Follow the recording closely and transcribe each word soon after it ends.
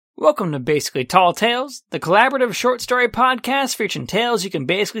Welcome to Basically Tall Tales, the collaborative short story podcast featuring tales you can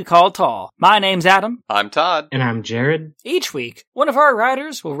basically call tall. My name's Adam. I'm Todd. And I'm Jared. Each week, one of our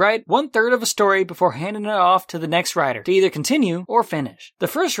writers will write 1/3 of a story before handing it off to the next writer to either continue or finish. The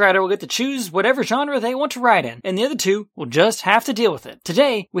first writer will get to choose whatever genre they want to write in, and the other two will just have to deal with it.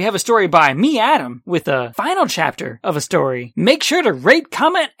 Today, we have a story by me, Adam, with a final chapter of a story. Make sure to rate,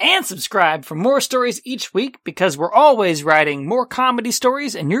 comment, and subscribe for more stories each week because we're always writing more comedy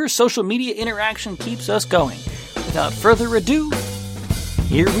stories and your social media interaction keeps us going. Without further ado,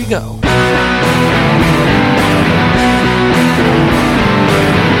 here we go.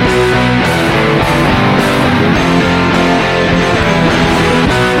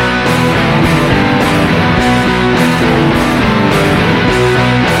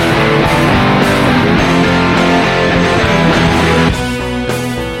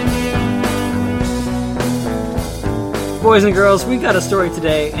 Boys and girls, we got a story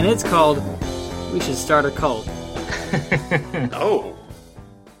today, and it's called We Should Start a Cult.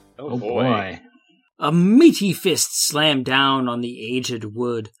 Oh boy. A meaty fist slammed down on the aged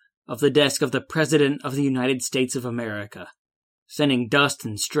wood of the desk of the President of the United States of America, sending dust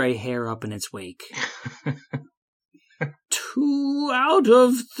and stray hair up in its wake. 2 out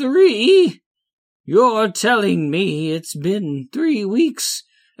of 3? You're telling me it's been 3 weeks,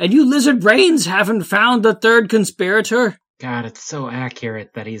 and you lizard brains haven't found the third conspirator? God, it's so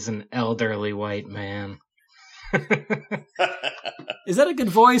accurate that he's an elderly white man. Is that a good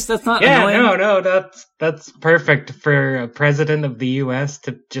voice? That's not yeah, annoying? No, that's perfect for a president of the U.S.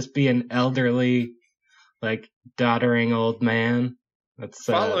 to just be an elderly, doddering old man. That's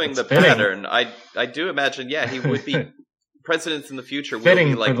following the fitting. pattern. I do imagine, he would be presidents in the future.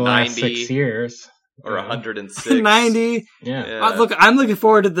 Fitting will be for the 90 last 6 years. or 106. 90. Yeah. Look, I'm looking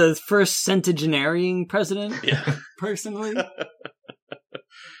forward to the first centenarian president, personally.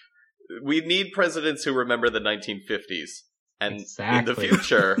 We need presidents who remember the 1950s. And exactly. In the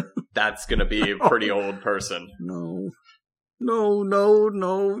future, that's going to be a pretty old person. No.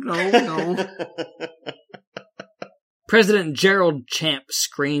 President Gerald Champ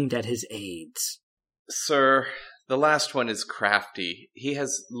screamed at his aides. Sir, the last one is crafty. He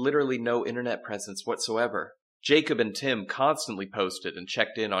has literally no internet presence whatsoever. Jacob and Tim constantly posted and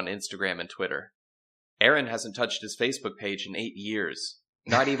checked in on Instagram and Twitter. Aaron hasn't touched his Facebook page in 8 years.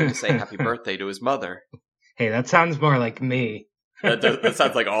 Not even to say happy birthday to his mother. Hey, that sounds more like me. That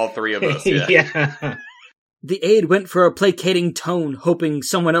sounds like all three of us. Yeah. The aide went for a placating tone, hoping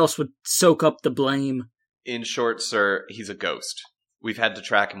someone else would soak up the blame. In short, sir, he's a ghost. We've had to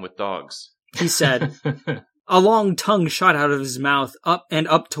track him with dogs. He said. A long tongue shot out of his mouth, up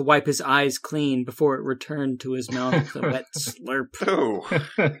to wipe his eyes clean before it returned to his mouth with a wet slurp.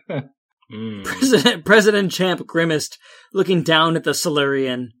 President Champ grimaced, looking down at the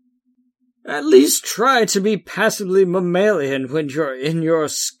Silurian. At least try to be passably mammalian when you're in your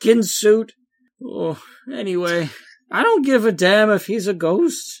skin suit. Oh, anyway, I don't give a damn if he's a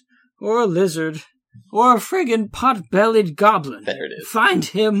ghost, or a lizard, or a friggin' pot-bellied goblin. There it is. Find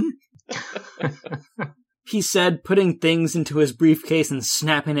him. He said, putting things into his briefcase and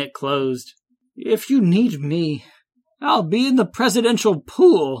snapping it closed. If you need me, I'll be in the presidential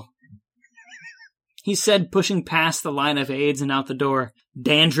pool. He said, pushing past the line of aides and out the door,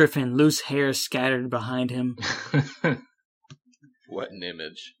 dandruff and loose hair scattered behind him. What an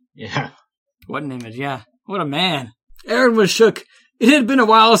image. Yeah. What an image, yeah. What a man. Aaron was shook. It had been a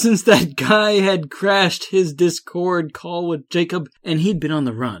while since that guy had crashed his Discord call with Jacob, and he'd been on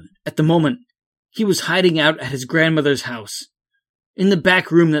the run. At the moment, he was hiding out at his grandmother's house. In the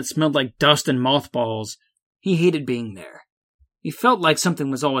back room that smelled like dust and mothballs. He hated being there. He felt like something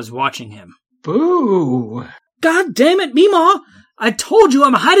was always watching him. Boo! God damn it, Meemaw! I told you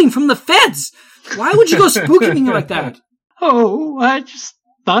I'm hiding from the feds! Why would you go spooking me like that? Oh, I just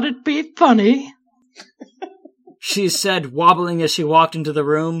thought it'd be funny. She said, wobbling as she walked into the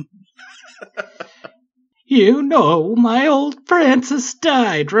room. You know, my old Francis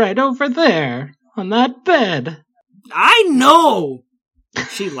died right over there, on that bed. I know!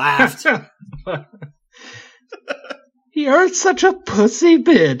 She laughed. You're such a pussy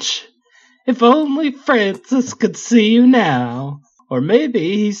bitch. If only Francis could see you now. Or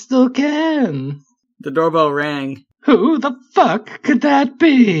maybe he still can. The doorbell rang. Who the fuck could that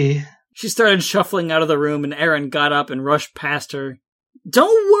be? She started shuffling out of the room and Aaron got up and rushed past her.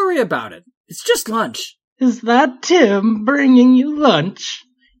 Don't worry about it. It's just lunch. Is that Tim bringing you lunch?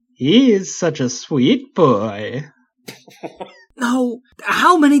 He is such a sweet boy. No,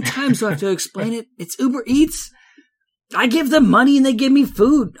 how many times do I have to explain it? It's Uber Eats. I give them money and they give me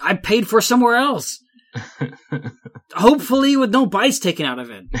food I paid for somewhere else. Hopefully with no bites taken out of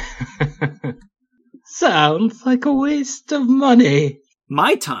it. Sounds like a waste of money.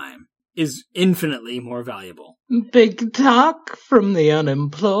 My time is infinitely more valuable. Big talk from the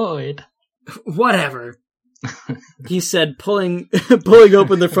unemployed. Whatever, he said, pulling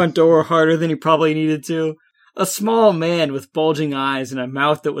open the front door harder than he probably needed to. A small man with bulging eyes and a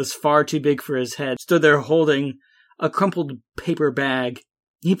mouth that was far too big for his head stood there holding a crumpled paper bag.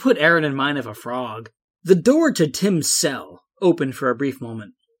 He put Aaron in mind of a frog. The door to Tim's cell opened for a brief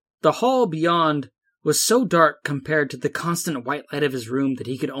moment. The hall beyond was so dark compared to the constant white light of his room that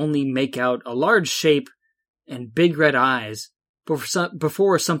he could only make out a large shape and big red eyes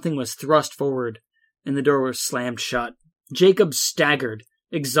before something was thrust forward and the door was slammed shut. Jacob staggered,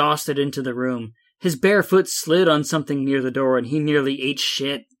 exhausted, into the room. His bare foot slid on something near the door and he nearly ate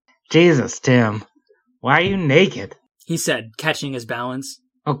shit. Jesus, Tim. Why are you naked? He said, catching his balance.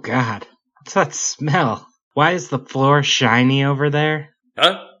 Oh, God. What's that smell? Why is the floor shiny over there?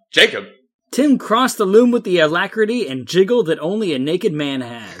 Huh? Jacob? Tim crossed the loom with the alacrity and jiggle that only a naked man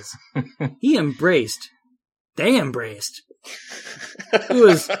has. He embraced. They embraced. It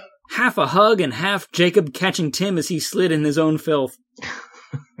was half a hug and half Jacob catching Tim as he slid in his own filth.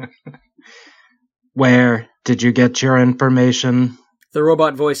 Where did you get your information? The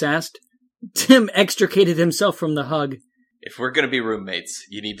robot voice asked. Tim extricated himself from the hug. If we're going to be roommates,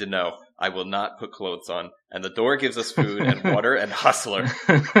 you need to know I will not put clothes on, and the door gives us food and water and Hustler.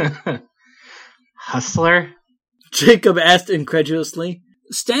 Hustler? Jacob asked incredulously.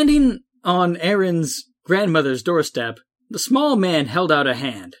 Standing on Aaron's grandmother's doorstep, the small man held out a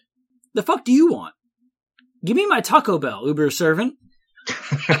hand. The fuck do you want? Give me my Taco Bell, Uber servant.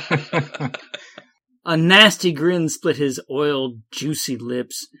 A nasty grin split his oiled, juicy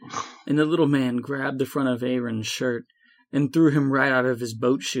lips, and the little man grabbed the front of Aaron's shirt and threw him right out of his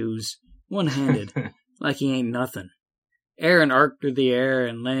boat shoes, one-handed, like he ain't nothing. Aaron arced through the air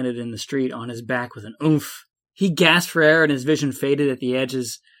and landed in the street on his back with an oomph. He gasped for air and his vision faded at the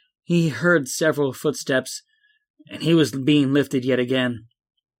edges. He heard several footsteps, and he was being lifted yet again.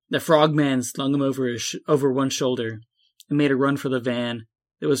 The frogman slung him over one shoulder and made a run for the van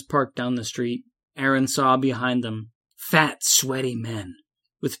that was parked down the street. Aaron saw behind them fat, sweaty men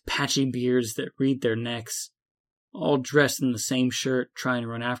with patchy beards that reached their necks, all dressed in the same shirt, trying to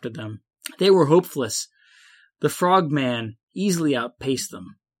run after them. They were hopeless. The frogman easily outpaced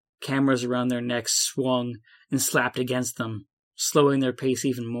them. Cameras around their necks swung and slapped against them, slowing their pace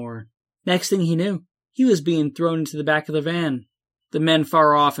even more. Next thing he knew, he was being thrown into the back of the van. The men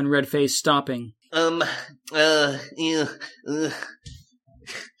far off and red-faced stopping.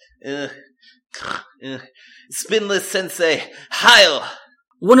 Spinless Sensei, Heil!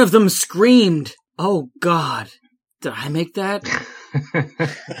 One of them screamed. Oh, God. Did I make that?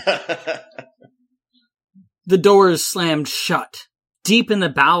 The doors slammed shut, deep in the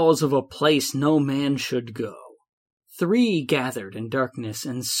bowels of a place no man should go. Three gathered in darkness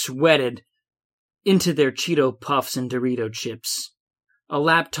and sweated into their Cheeto Puffs and Dorito chips. A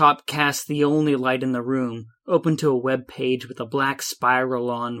laptop cast the only light in the room, open to a web page with a black spiral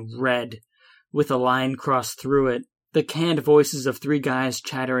on red, with a line crossed through it. The canned voices of three guys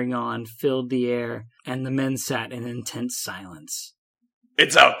chattering on filled the air, and the men sat in intense silence.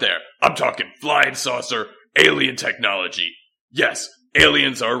 It's out there. I'm talking flying saucer, alien technology. Yes,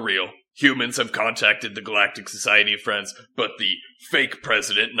 aliens are real. Humans have contacted the Galactic Society of Friends, but the fake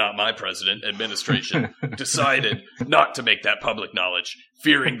president, not my president, administration, decided not to make that public knowledge,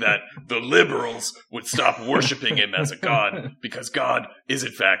 fearing that the liberals would stop worshipping him as a god, because God is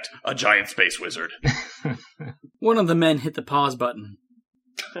in fact a giant space wizard. One of the men hit the pause button.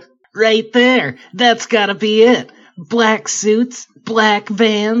 Right there. That's gotta be it. Black suits, black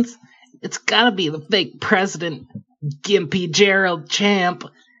vans. It's gotta be the fake president, Gimpy Gerald Champ,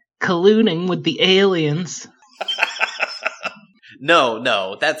 colluding with the aliens.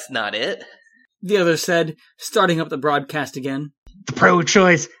 No, that's not it. The other said, starting up the broadcast again. The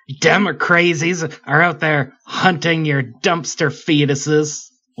pro-choice Democrazies are out there hunting your dumpster fetuses.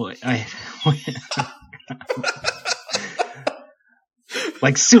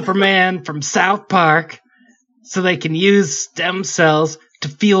 Like Superman from South Park, so they can use stem cells to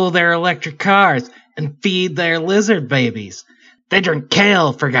fuel their electric cars and feed their lizard babies. They drink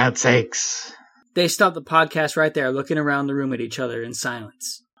kale, for God's sakes. They stopped the podcast right there, looking around the room at each other in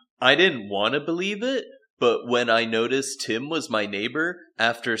silence. I didn't want to believe it, but when I noticed Tim was my neighbor,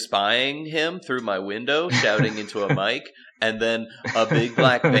 after spying him through my window, shouting into a mic, and then a big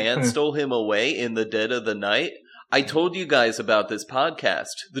black van stole him away in the dead of the night, I told you guys about this podcast,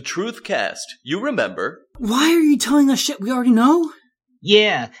 the Truthcast. You remember. Why are you telling us shit we already know?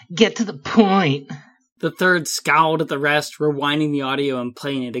 Yeah, get to the point. The third scowled at the rest, rewinding the audio and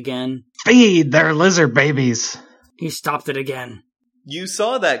playing it again. Feed their lizard babies. He stopped it again. You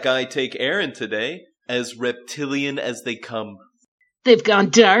saw that guy take Aaron today, as reptilian as they come. They've gone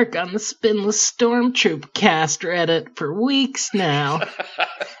dark on the Spinless Stormtroop cast Reddit for weeks now.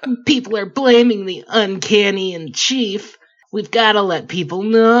 People are blaming the uncanny in chief. We've got to let people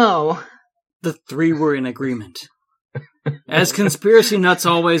know. The three were in agreement. As conspiracy nuts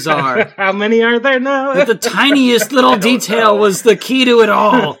always are. How many are there now? That the tiniest little detail was the key to it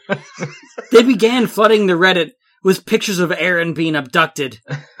all. They began flooding the Reddit with pictures of Aaron being abducted.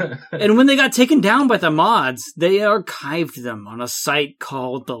 And when they got taken down by the mods, they archived them on a site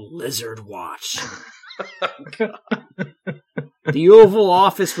called the Lizard Watch. The Oval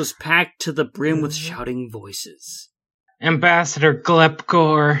Office was packed to the brim with shouting voices. Ambassador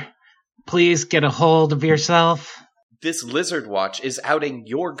Glepkor, please get a hold of yourself. This Lizard Watch is outing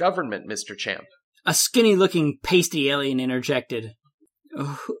your government, Mr. Champ. A skinny-looking, pasty alien interjected.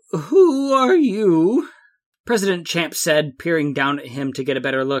 Who are you? President Champ said, peering down at him to get a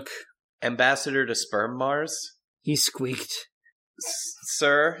better look. Ambassador to Sperm Mars? He squeaked.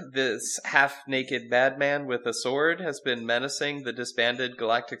 Sir, this half-naked madman with a sword has been menacing the disbanded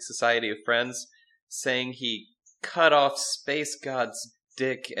Galactic Society of Friends, saying he cut off Space God's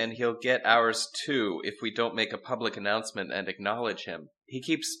dick and he'll get ours too if we don't make a public announcement and acknowledge him. He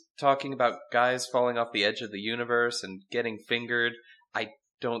keeps talking about guys falling off the edge of the universe and getting fingered. I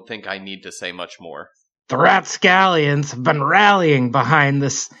don't think I need to say much more. The Ratscallions have been rallying behind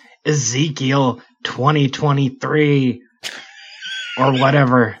this Ezekiel 2023 or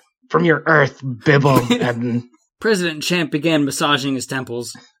whatever from your Earth, Bibble. And President Champ began massaging his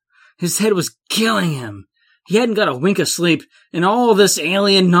temples. His head was killing him. He hadn't got a wink of sleep, and all this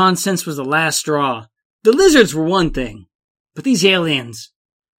alien nonsense was the last straw. The lizards were one thing, but these aliens,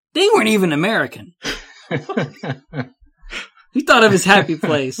 they weren't even American. He thought of his happy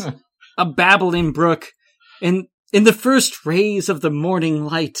place, a babbling brook, and in the first rays of the morning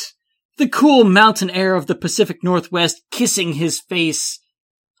light, the cool mountain air of the Pacific Northwest kissing his face,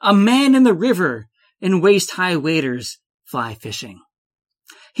 a man in the river, and waist-high waders fly fishing.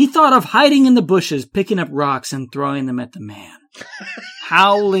 He thought of hiding in the bushes, picking up rocks and throwing them at the man,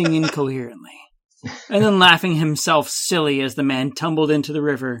 howling incoherently, and then laughing himself silly as the man tumbled into the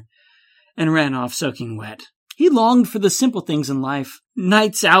river and ran off soaking wet. He longed for the simple things in life,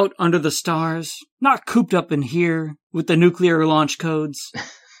 nights out under the stars, not cooped up in here with the nuclear launch codes.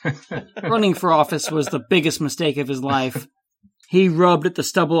 Running for office was the biggest mistake of his life. He rubbed at the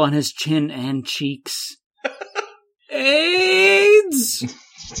stubble on his chin and cheeks. AIDS!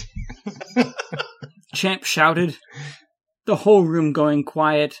 Champ shouted, the whole room going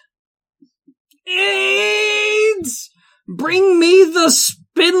quiet. AIDS! Bring me the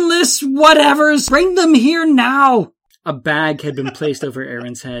spinless whatevers! Bring them here now! A bag had been placed over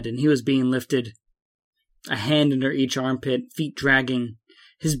Aaron's head, and he was being lifted. A hand under each armpit, feet dragging.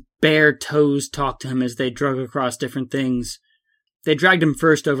 His bare toes talked to him as they drug across different things. They dragged him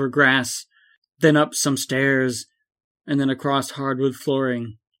first over grass, then up some stairs, and then across hardwood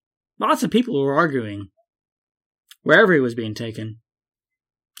flooring. Lots of people were arguing. Wherever he was being taken.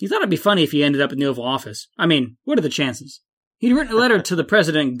 He thought it'd be funny if he ended up in the Oval Office. I mean, what are the chances? He'd written a letter to the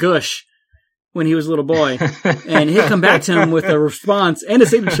President Gush when he was a little boy, and he'd come back to him with a response and a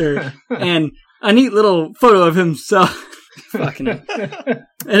signature, and a neat little photo of himself. Fucking it.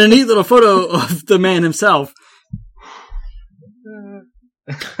 And a neat little photo of the man himself.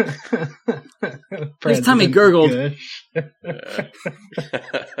 His tummy gurgled.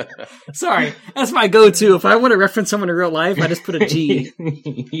 Sorry, that's my go-to. If I want to reference someone in real life, I just put a G.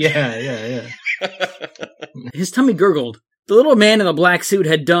 Yeah. His tummy gurgled. The little man in the black suit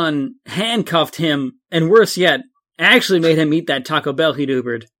had handcuffed him, and worse yet, actually made him eat that Taco Bell he'd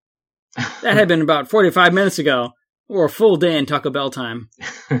Ubered. That had been about 45 minutes ago, or a full day in Taco Bell time.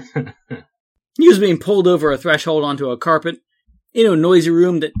 He was being pulled over a threshold onto a carpet, into a noisy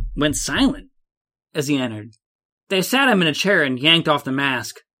room that went silent as he entered. They sat him in a chair and yanked off the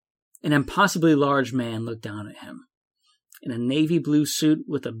mask. An impossibly large man looked down at him. In a navy blue suit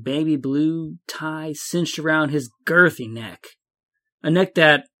with a baby blue tie cinched around his girthy neck. A neck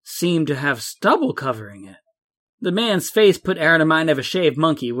that seemed to have stubble covering it. The man's face put Aaron in mind of a shaved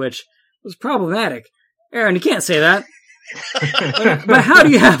monkey, which was problematic. Aaron, you can't say that. But how do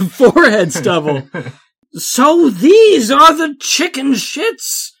you have forehead stubble? So these are the chicken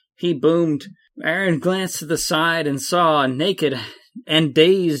shits, he boomed. Aaron glanced to the side and saw a naked and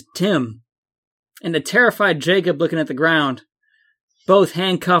dazed Tim, and a terrified Jacob looking at the ground, both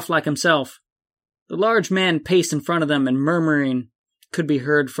handcuffed like himself. The large man paced in front of them, and murmuring could be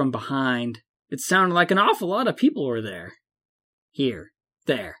heard from behind. It sounded like an awful lot of people were there. Here,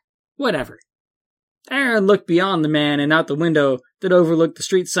 there, whatever. Aaron looked beyond the man and out the window that overlooked the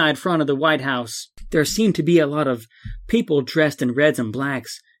street side front of the White House. There seemed to be a lot of people dressed in reds and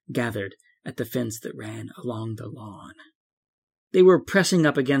blacks gathered at the fence that ran along the lawn. They were pressing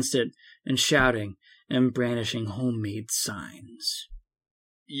up against it and shouting and brandishing homemade signs.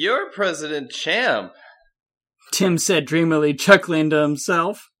 "You're President Champ," Tim said dreamily, chuckling to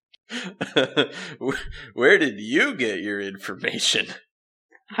himself. "Where did you get your information?"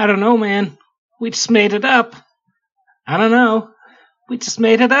 I don't know, man. We just made it up. I don't know. We just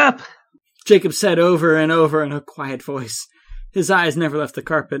made it up. Jacob said over and over in a quiet voice. His eyes never left the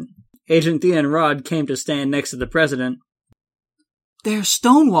carpet. Agent Thea and Rod came to stand next to the president. "They're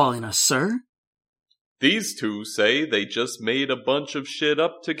stonewalling us, sir." These two say they just made a bunch of shit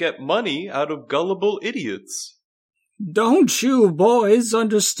up to get money out of gullible idiots. Don't you boys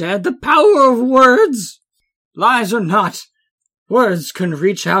understand the power of words? Lies or not, words can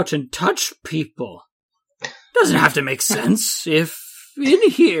reach out and touch people. Doesn't have to make sense if, in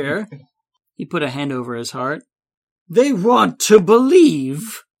here, he put a hand over his heart, they want to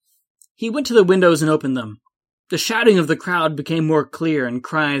believe. He went to the windows and opened them. The shouting of the crowd became more clear and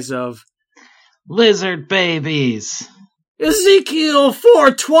cries of, Lizard babies. Ezekiel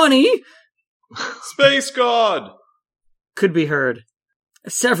 420! Space God! Could be heard.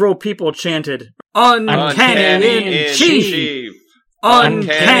 Several people chanted, Uncanny in Chief!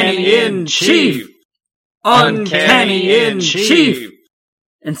 Uncanny in Chief! Uncanny in Chief!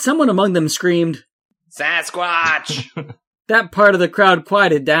 And someone among them screamed, Sasquatch! That part of the crowd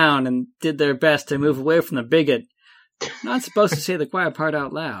quieted down and did their best to move away from the bigot. Not supposed to say the quiet part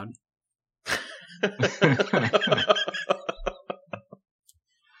out loud.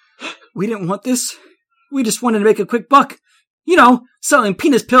 We didn't want this. We just wanted to make a quick buck. You know, selling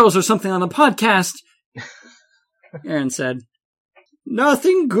penis pills or something on the podcast. Aaron said,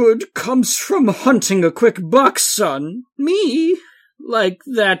 Nothing good comes from hunting a quick buck, son. Me, like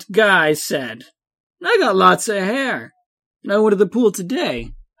that guy said. I got lots of hair. I went to the pool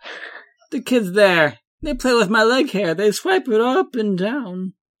today. The kids there, they play with my leg hair. They swipe it up and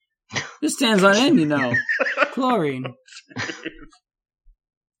down. It stands on end, you know. Chlorine.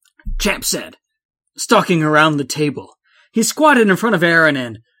 Champ said, stalking around the table. He squatted in front of Aaron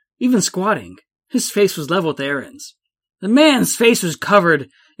and, even squatting, his face was level with Aaron's. The man's face was covered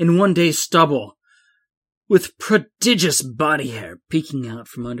in one-day stubble, with prodigious body hair peeking out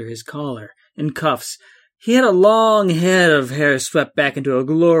from under his collar and cuffs. He had a long head of hair swept back into a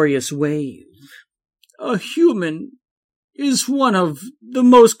glorious wave. A human is one of the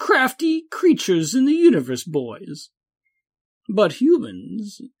most crafty creatures in the universe, boys. But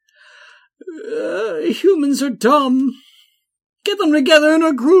humans are dumb. Get them together in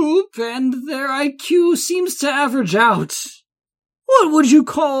a group, and their IQ seems to average out. What would you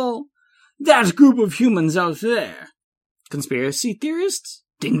call that group of humans out there? Conspiracy theorists?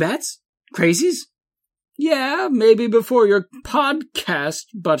 Dingbats? Crazies? Yeah, maybe before your podcast,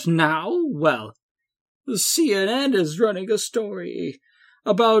 but now, well, the CNN is running a story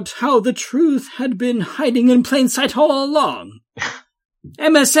about how the truth had been hiding in plain sight all along.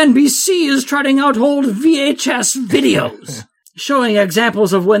 MSNBC is trotting out old VHS videos, showing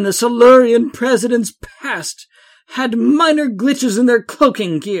examples of when the Silurian presidents past had minor glitches in their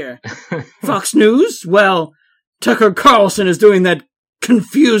cloaking gear. Fox News? Well, Tucker Carlson is doing that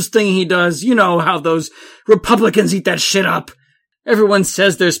confused thing he does. You know how those Republicans eat that shit up. Everyone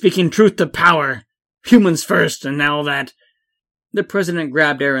says they're speaking truth to power. Humans first, and all that. The president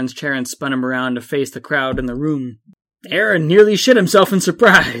grabbed Aaron's chair and spun him around to face the crowd in the room. Aaron nearly shit himself in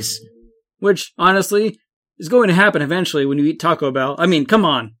surprise. Which, honestly, is going to happen eventually when you eat Taco Bell. I mean, come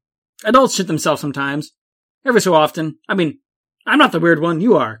on. Adults shit themselves sometimes. Every so often. I mean, I'm not the weird one,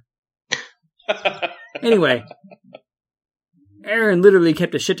 you are. Anyway. Aaron literally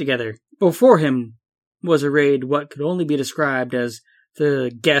kept his shit together. Before him was arrayed what could only be described as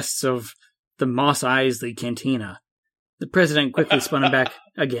the guests of the Moss Isley Cantina. The president quickly spun him back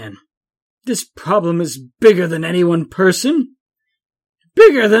again. This problem is bigger than any one person.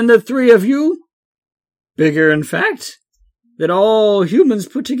 Bigger than the three of you. Bigger, in fact, than all humans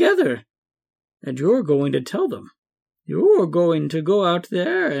put together. And you're going to tell them. You're going to go out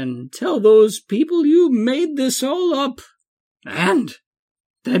there and tell those people you made this all up. And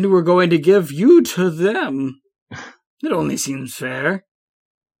then we're going to give you to them. It only seems fair.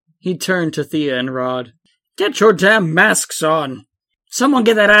 He turned to Thea and Rod. Get your damn masks on. Someone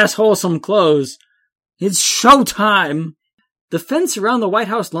get that asshole some clothes. It's showtime. The fence around the White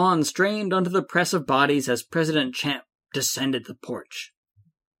House lawn strained under the press of bodies as President Champ descended the porch.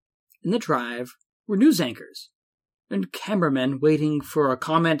 in the drive were news anchors and cameramen waiting for a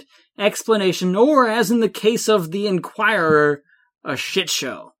comment, explanation, or, as in the case of the Inquirer, a shit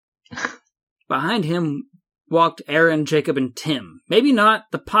show. Behind him walked Aaron, Jacob, and Tim. Maybe not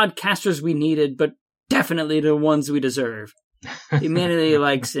the podcasters we needed, but definitely the ones we deserve. Humanity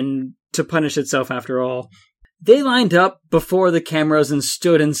likes to punish itself after all. They lined up before the cameras and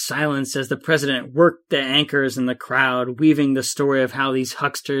stood in silence as the president worked the anchors in the crowd, weaving the story of how these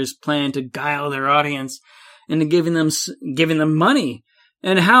hucksters planned to guile their audience into giving them money,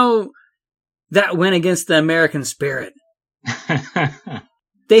 and how that went against the American spirit.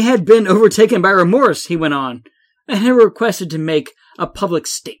 They had been overtaken by remorse, he went on, and had requested to make a public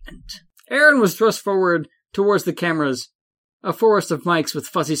statement. Aaron was thrust forward towards the cameras, a forest of mics with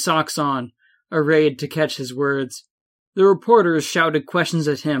fuzzy socks on, arrayed to catch his words. The reporters shouted questions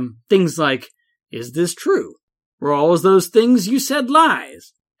at him, things like, "Is this true? Were all of those things you said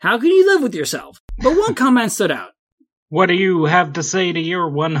lies? How can you live with yourself?" But one comment stood out. "What do you have to say to your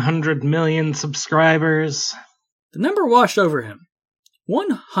 100 million subscribers?" The number washed over him.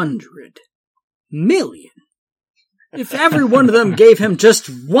 100 million. If every one of them gave him just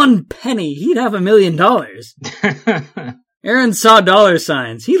 1 penny, he'd have $1 million. Aaron saw dollar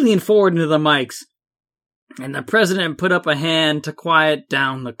signs. He leaned forward into the mics, and the president put up a hand to quiet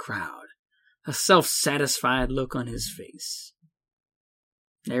down the crowd, a self-satisfied look on his face.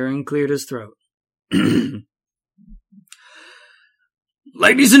 Aaron cleared his throat.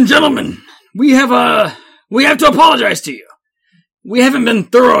 "Ladies and gentlemen, we have to apologize to you. We haven't been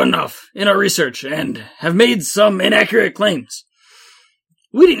thorough enough in our research and have made some inaccurate claims.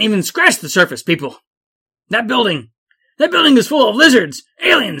 We didn't even scratch the surface, people. That building is full of lizards,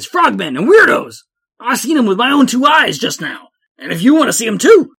 aliens, frogmen, and weirdos. I seen them with my own 2 eyes just now. And if you want to see them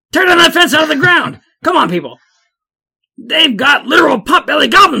too, tear down that fence out of the ground. Come on, people. They've got literal pot-belly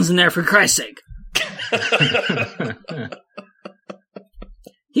goblins in there, for Christ's sake."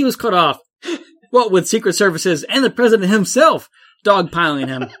 He was cut off, what with Secret Services and the president himself dogpiling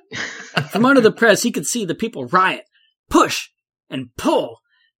him. From under the press, he could see the people riot, push, and pull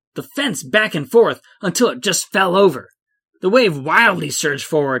the fence back and forth until it just fell over. The wave wildly surged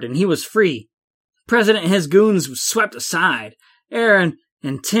forward, and he was free. The president and his goons were swept aside. Aaron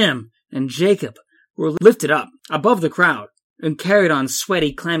and Tim and Jacob were lifted up above the crowd and carried on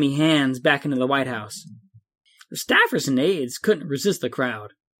sweaty, clammy hands back into the White House. The staffers and aides couldn't resist the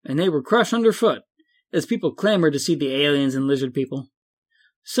crowd, and they were crushed underfoot as people clamored to see the aliens and lizard people.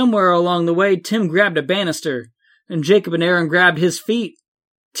 Somewhere along the way, Tim grabbed a banister, and Jacob and Aaron grabbed his feet.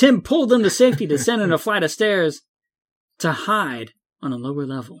 Tim pulled them to safety, descending a flight of stairs to hide on a lower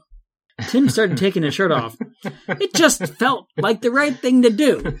level. Tim started taking his shirt off. It just felt like the right thing to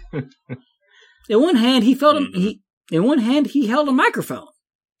do. In one hand, he held a microphone.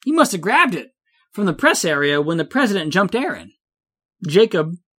 He must have grabbed it from the press area when the president jumped Aaron.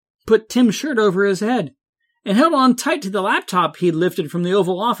 Jacob put Tim's shirt over his head and held on tight to the laptop he'd lifted from the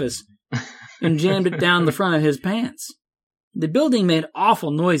Oval Office and jammed it down the front of his pants. The building made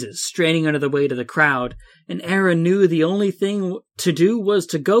awful noises, straining under the weight of the crowd, and Aaron knew the only thing to do was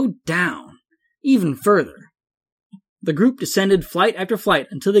to go down, even further. The group descended flight after flight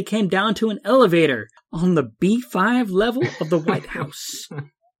until they came down to an elevator on the B5 level of the White House.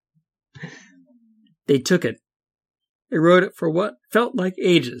 They took it. They rode it for what felt like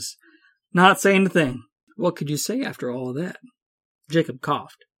ages, not saying a thing. What could you say after all of that? Jacob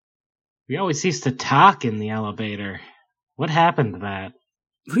coughed. "We always used to talk in the elevator. What happened to that?"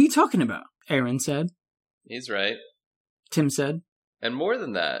 "What are you talking about?" Aaron said. He's right. Tim said. "And more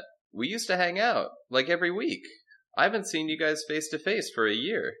than that, we used to hang out, like every week. I haven't seen you guys face to face for a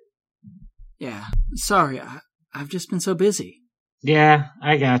year." "Yeah, sorry, I've just been so busy." "Yeah,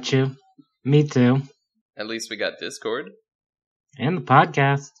 I got you. Me too. At least we got Discord. And the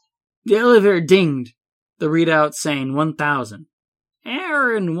podcast." The elevator dinged, the readout saying 1,000.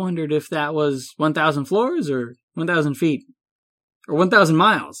 Aaron wondered if that was 1,000 floors or 1,000 feet. Or 1,000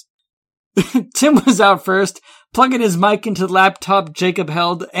 miles. Tim was out first, plugging his mic into the laptop Jacob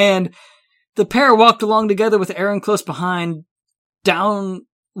held, and the pair walked along together with Aaron close behind, down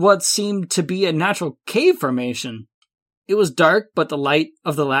what seemed to be a natural cave formation. It was dark, but the light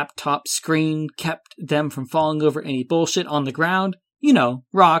of the laptop screen kept them from falling over any bullshit on the ground. You know,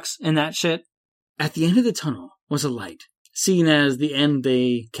 rocks and that shit. At the end of the tunnel was a light. Seen as the end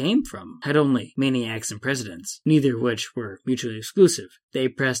they came from had only maniacs and presidents, neither of which were mutually exclusive. They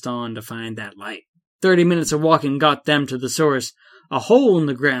pressed on to find that light. 30 minutes of walking got them to the source, a hole in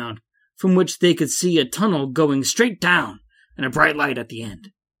the ground from which they could see a tunnel going straight down and a bright light at the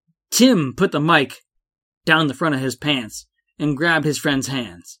end. Tim put the mic down the front of his pants and grabbed his friend's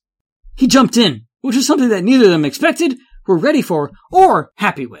hands. He jumped in, which was something that neither of them expected, were ready for, or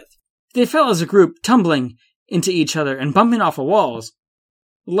happy with. They fell as a group, tumbling into each other and bumping off of walls.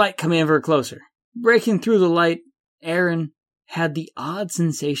 The light coming ever closer. Breaking through the light, Aaron had the odd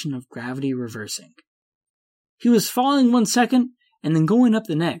sensation of gravity reversing. He was falling 1 second, and then going up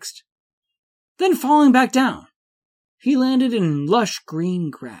the next. Then falling back down. He landed in lush green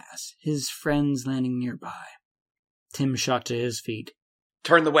grass, his friends landing nearby. Tim shot to his feet.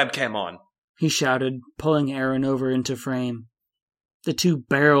 Turn the webcam on, he shouted, pulling Aaron over into frame. The two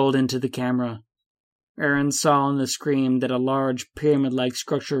barreled into the camera. Aaron saw on the screen that a large pyramid-like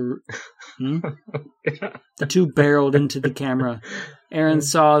structure... The two barreled into the camera. Aaron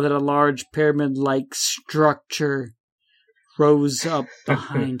saw that a large pyramid-like structure rose up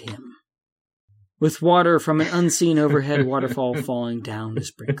behind him, with water from an unseen overhead waterfall falling down to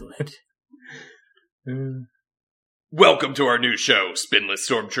sprinkle it. Welcome to our new show, Spinless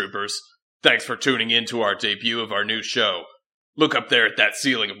Stormtroopers. Thanks for tuning in to our debut of our new show. Look up there at that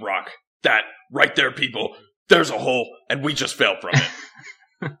ceiling of rock. That, right there, people. There's a hole, and we just fell from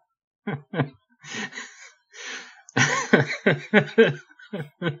it.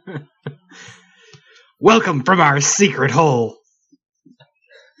 Welcome from our secret hole.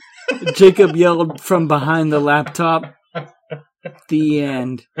 Jacob yelled from behind the laptop. The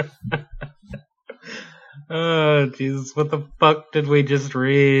end. Oh, Jesus, what the fuck did we just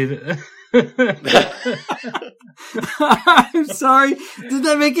read? I'm sorry. Did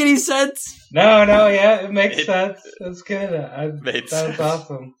that make any sense? No, yeah, it makes sense. That's good. That was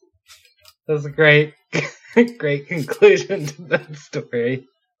awesome. That was a great conclusion to that story.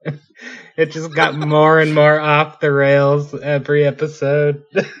 It just got more and more off the rails every episode.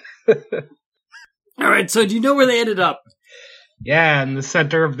 Alright, so do you know where they ended up? Yeah, in the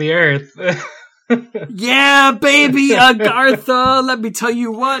center of the earth. Yeah, baby, Agartha. Let me tell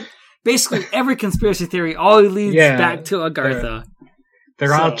you what. Basically, every conspiracy theory all leads back to Agartha.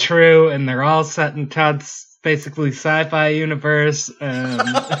 They're all true, and they're all set in Todd's basically sci-fi universe.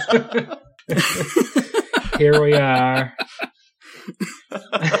 Here we are.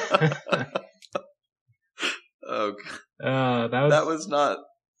 Oh, God. That was not.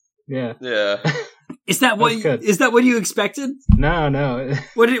 Yeah. Yeah. Is that what you expected? No.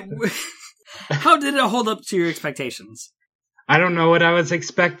 How did it hold up to your expectations? I don't know what I was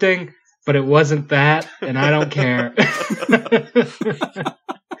expecting, but it wasn't that, and I don't care.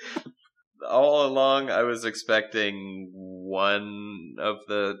 All along, I was expecting one of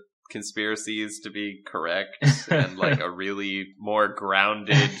the conspiracies to be correct, and like a really more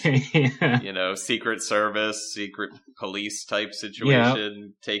grounded, Secret Service, secret police type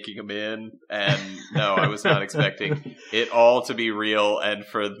situation, taking them in. And no, I was not expecting it all to be real, and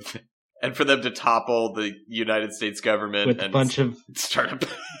for them to topple the United States government with and a bunch of start a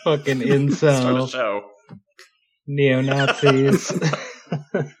fucking incels, start a show, neo-Nazis.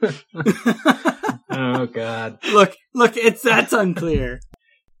 Oh God! Look! That's unclear.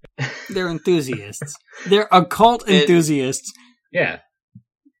 They're enthusiasts. They're occult enthusiasts. Yeah.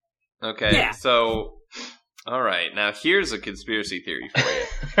 Okay. Yeah. So, all right. Now here's a conspiracy theory for you.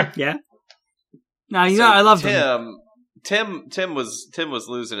 Yeah. Now I love Tim. Tim was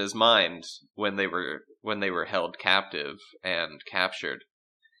losing his mind when they were held captive and captured,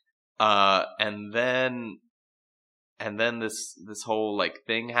 and then this whole like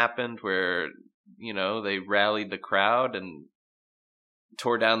thing happened where they rallied the crowd and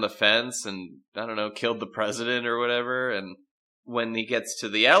tore down the fence and I don't know, killed the president or whatever. And when he gets to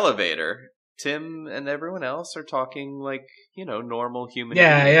the elevator, Tim and everyone else are talking like, normal human beings.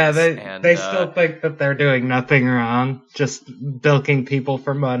 Yeah, they still think that they're doing nothing wrong, just bilking people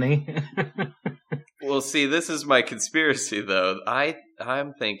for money. Well, see, this is my conspiracy, though.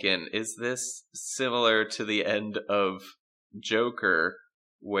 I'm thinking, is this similar to the end of Joker,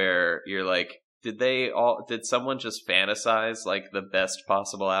 where you're like, did someone just fantasize like the best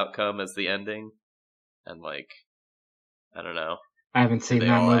possible outcome as the ending? And like, I don't know. I haven't seen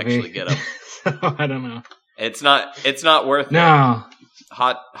that movie. Actually get up. So I don't know. It's not worth it. No.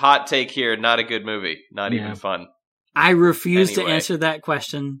 Hot take here. Not a good movie. Not even fun. I refuse to answer that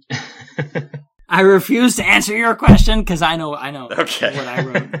question. I refuse to answer your question because I know okay. what I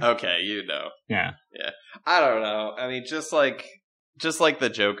wrote. Okay, Yeah. I don't know. I mean, just like the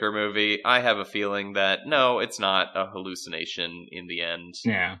Joker movie, I have a feeling that no, it's not a hallucination in the end.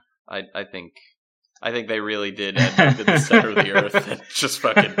 Yeah. I think they really did end up in the center of the earth and just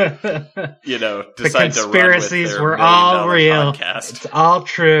fucking, decide to run with their were all real. Podcast. It's all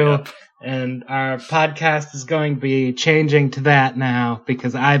true. Yep. And our podcast is going to be changing to that now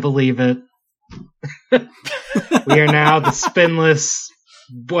because I believe it. We are now the Spinless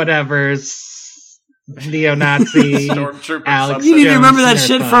whatever's neo-Nazi Stormtrooper. Alex You need to Jones remember that Smith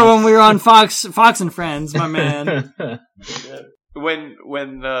shit box. from when we were on Fox and Friends, my man.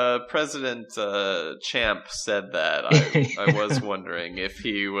 When President Champ said that, I was wondering if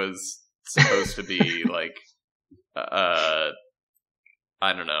he was supposed to be like, I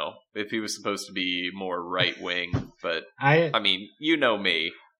don't know, if he was supposed to be more right wing. But I mean, you know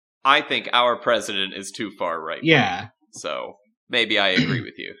me, I think our president is too far right. Yeah. So maybe I agree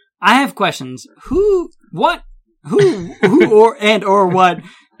with you. I have questions. Who, or what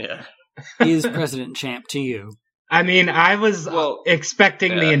Yeah. is President Champ to you? I mean, I was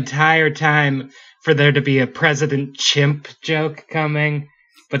expecting the entire time for there to be a President Chimp joke coming,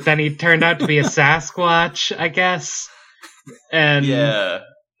 but then he turned out to be a Sasquatch, I guess. And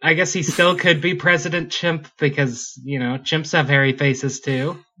I guess he still could be President Chimp because, chimps have hairy faces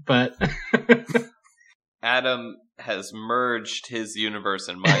too, but... Adam has merged his universe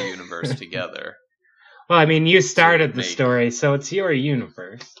and my universe together. Well, I mean, you started the story, so it's your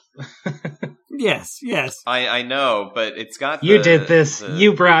universe. Yes. I know, but it's got you did this.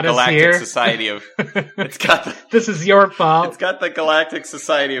 You brought us here. Galactic Society of... It's got this is your fault. It's got the Galactic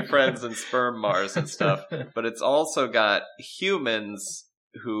Society of Friends and Sperm Mars and stuff, but it's also got humans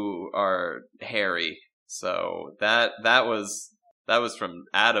who are hairy. So that was from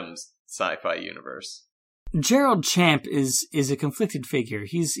Adam's sci-fi universe. Gerald Champ is a conflicted figure.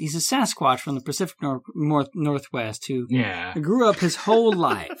 He's a Sasquatch from the Pacific Northwest who grew up his whole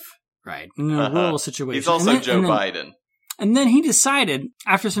life, right, in a rural situation. He's also Joe Biden. And then he decided,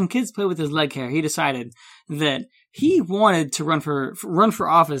 after some kids played with his leg hair, he decided that he wanted to run for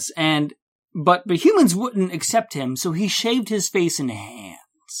office, but humans wouldn't accept him, so he shaved his face and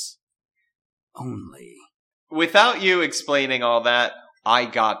hands only. Without you explaining all that, I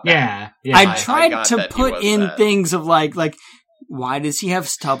got that. Yeah. I tried to put in things of like, why does he have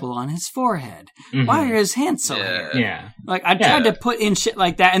stubble on his forehead? Mm-hmm. Why are his hands so hairy? Yeah. Like, I tried to put in shit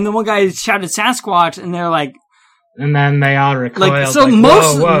like that, and the one guy shouted Sasquatch, and they're like... And then they all recoiled,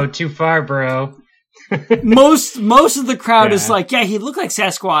 whoa, too far, bro. most of the crowd is like, he looked like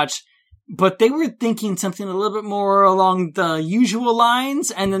Sasquatch, but they were thinking something a little bit more along the usual lines,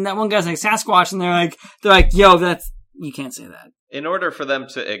 and then that one guy's like Sasquatch, and they're like, yo, you can't say that. In order for them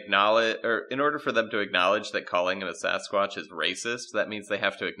to acknowledge that calling him a Sasquatch is racist, that means they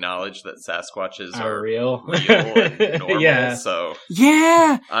have to acknowledge that Sasquatches are real and normal. So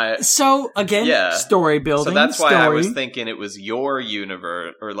So again, story building. So that's why I was thinking it was your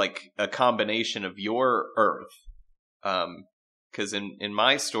universe, or like a combination of your Earth. Because in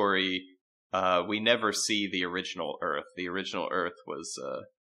my story, we never see the original Earth. The original Earth was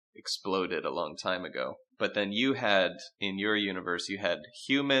exploded a long time ago. But then you had, in your universe, you had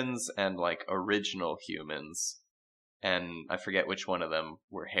humans and, like, original humans. And I forget which one of them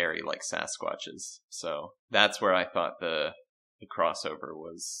were hairy like Sasquatches. So that's where I thought the crossover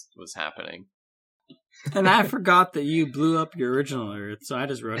was happening. And I forgot that you blew up your original Earth, so I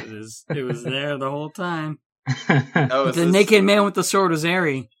just wrote it as it was there the whole time. The naked man with the sword was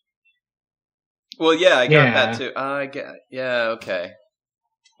Eri. Well, yeah, I got that too. Okay.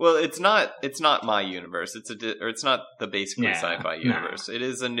 Well, it's not my universe. It's not the basically sci-fi universe. No. It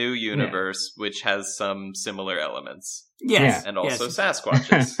is a new universe which has some similar elements. Yes, and also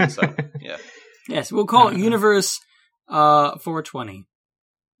Sasquatches. So yeah. Yes, we'll call it Universe 420.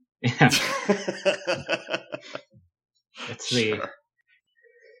 Yeah. Let's see.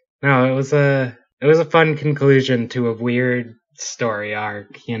 No, it was a fun conclusion to a weird story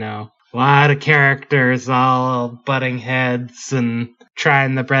arc. A lot of characters all butting heads and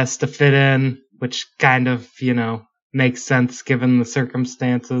trying their best to fit in, which kind of, makes sense given the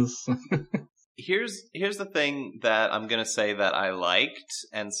circumstances. Here's the thing that I'm going to say that I liked,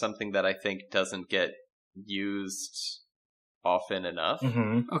 and something that I think doesn't get used often enough.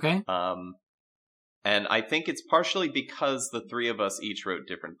 Mm-hmm. Okay. And I think it's partially because the three of us each wrote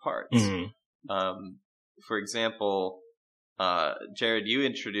different parts. Mm-hmm. For example... Jared, you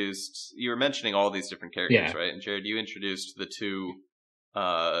were mentioning all these different characters, right? And Jared, you introduced the two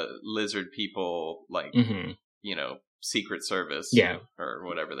lizard people, like, Secret Service, or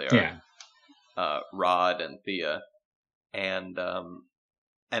whatever they are, Rod and Thea, and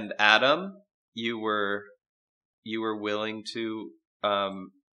Adam, you were willing to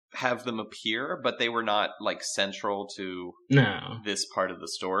have them appear, but they were not like central to this part of the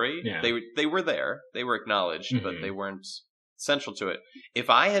story. Yeah. They were there, they were acknowledged, but they weren't central to it.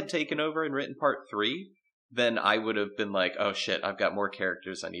 If I had taken over and written part 3, then I would have been like, oh shit, I've got more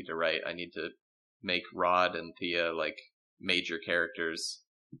characters I need to write. I need to make Rod and Thea like major characters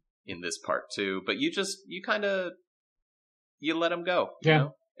in this part too. But you kind of you let them go. Yeah. You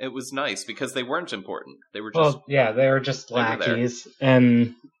know? It was nice because they weren't important. They were just they were just lackeys,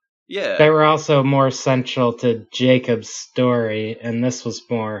 and yeah, they were also more central to Jacob's story, and this was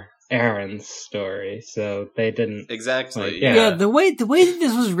more Aaron's story, so they didn't exactly. Yeah, the way that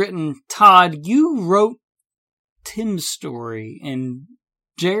this was written, Todd, you wrote Tim's story, and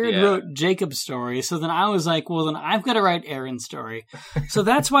Jared wrote Jacob's story. So then I was like, well, then I've got to write Aaron's story. So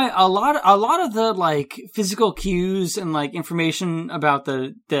that's why a lot of the like physical cues and like information about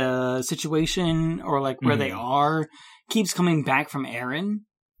the situation or like where they are keeps coming back from Aaron.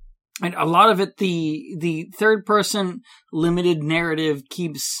 And a lot of it, the third person limited narrative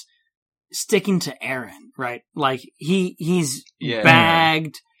keeps sticking to Aaron, right? Like he's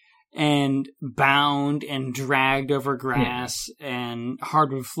bagged and bound and dragged over grass and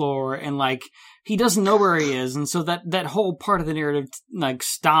hardwood floor, and like he doesn't know where he is, and so that whole part of the narrative like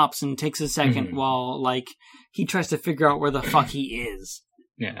stops and takes a second while like he tries to figure out where the fuck he is.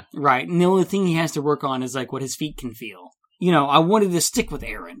 Yeah. Right. And the only thing he has to work on is like what his feet can feel. You know, I wanted to stick with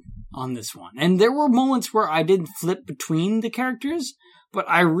Aaron on this one. And there were moments where I did flip between the characters, but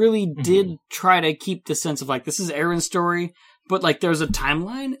I really did try to keep the sense of like, this is Aaron's story, but like there's a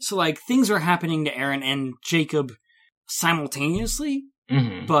timeline. So like things are happening to Aaron and Jacob simultaneously,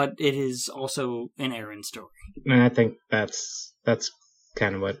 but it is also an Aaron story. And I think that's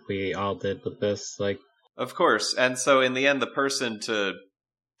kind of what we all did with this. Like, of course. And so in the end, the person to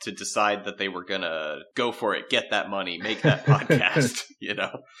decide that they were gonna go for it, get that money, make that podcast, you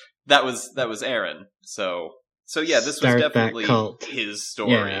know, that was Aaron. So yeah, this was definitely his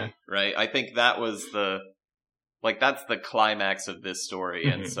story, right? I think that was that's the climax of this story.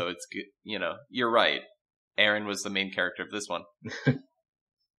 And so it's good, you know, you're right. Aaron was the main character of this one.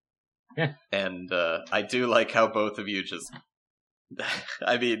 Yeah. And I do like how both of you just,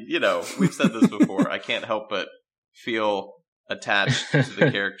 I mean, you know, we've said this before. I can't help but feel attached to the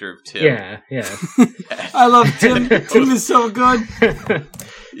character of Tim. Yeah. I love Tim. Tim is so good.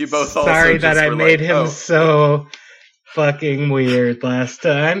 You both also sorry that I made like, him so fucking weird last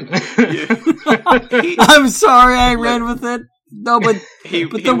time. I'm sorry I ran with it. No, but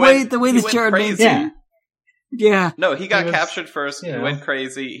the way this Jared made it. Yeah. No, he got captured first. He went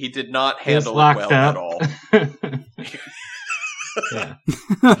crazy. He did not handle it well at all.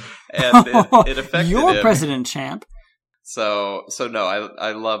 And it affected your him. president, champ. So no,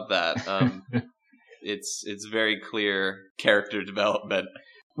 I love that. It's very clear character development.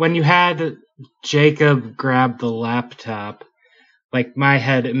 When you had Jacob grab the laptop, like my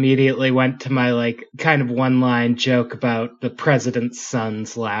head immediately went to my like kind of one-line joke about the president's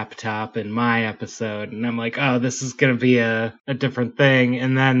son's laptop in my episode, and I'm like, oh, this is gonna be a different thing,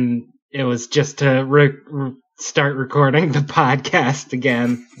 and then it was just to start recording the podcast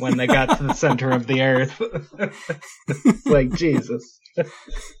again when they got to the center of the earth. It's like, Jesus.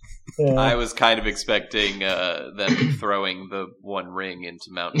 I was kind of expecting them throwing the One Ring into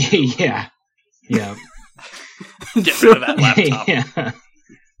Mount Doom. Yeah. Get rid of that laptop. Yeah.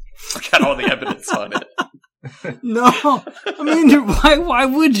 Got all the evidence on it. No, I mean, why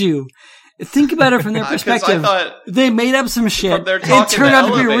would you? Think about it from their perspective. They made up some shit. It turned out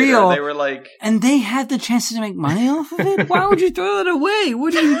to be real. They were like, and they had the chance to make money off of it. Why would you throw it away?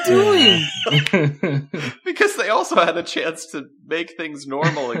 What are you doing? Because they also had a chance to make things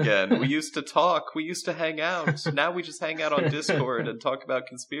normal again. We used to talk. We used to hang out. Now we just hang out on Discord and talk about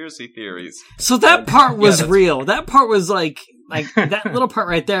conspiracy theories. So that part was real. That part was like that little part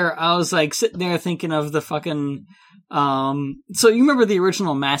right there. I was like sitting there thinking of the fucking. So you remember the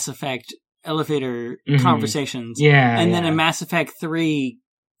original Mass Effect elevator conversations, and then in Mass Effect 3,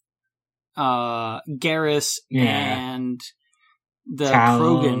 Garrus and the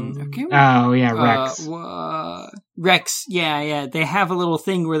Krogan. Rex. Rex, yeah. They have a little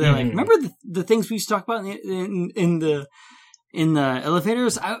thing where they're like, remember the things we used to talk about in the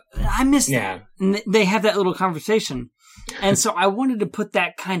elevators? I missed that. And they have that little conversation. And so I wanted to put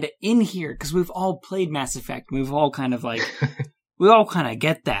that kind of in here because we've all played Mass Effect. We've all kind of like, we all kind of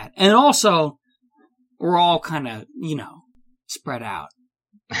get that. And also, we're all kind of, you know, spread out.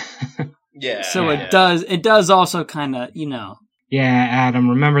 Yeah. So it does also kind of, you know. Yeah, Adam,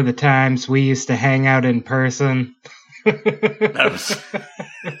 remember the times we used to hang out in person?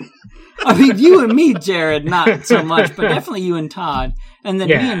 I mean, you and me, Jared, not so much, but definitely you and Todd. And then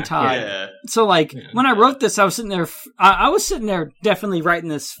me and Todd. Yeah. So, like, when I wrote this, I was sitting there, I was sitting there definitely writing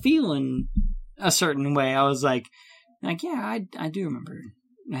this feeling a certain way. I was like, yeah, I do remember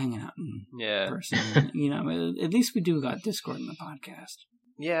hanging out in person. You know, at least we do got Discord in the podcast.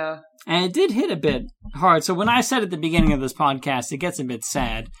 Yeah. And it did hit a bit hard. So when I said at the beginning of this podcast, it gets a bit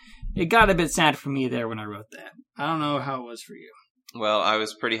sad it got a bit sad for me there when I wrote that. I don't know how it was for you. Well, I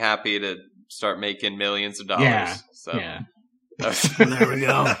was pretty happy to start making millions of dollars. Yeah. So. Yeah. There we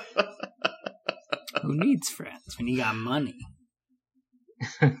go. Who needs friends when you got money?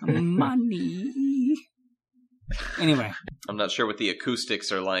 Money. Anyway. I'm not sure what the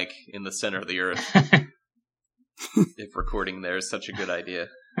acoustics are like in the center of the earth. If recording there is such a good idea.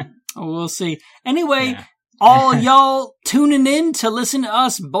 We'll see. Anyway, all y'all tuning in to listen to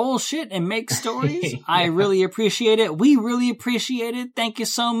us bullshit and make stories. I really appreciate it. We really appreciate it. Thank you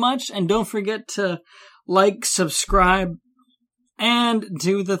so much. And don't forget to like, subscribe, and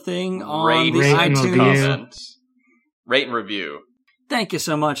do the thing on the iTunes. Rate and review. Thank you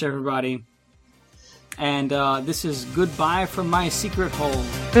so much, everybody. And this is goodbye from my secret hole.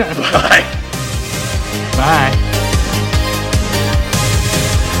 Bye. Bye.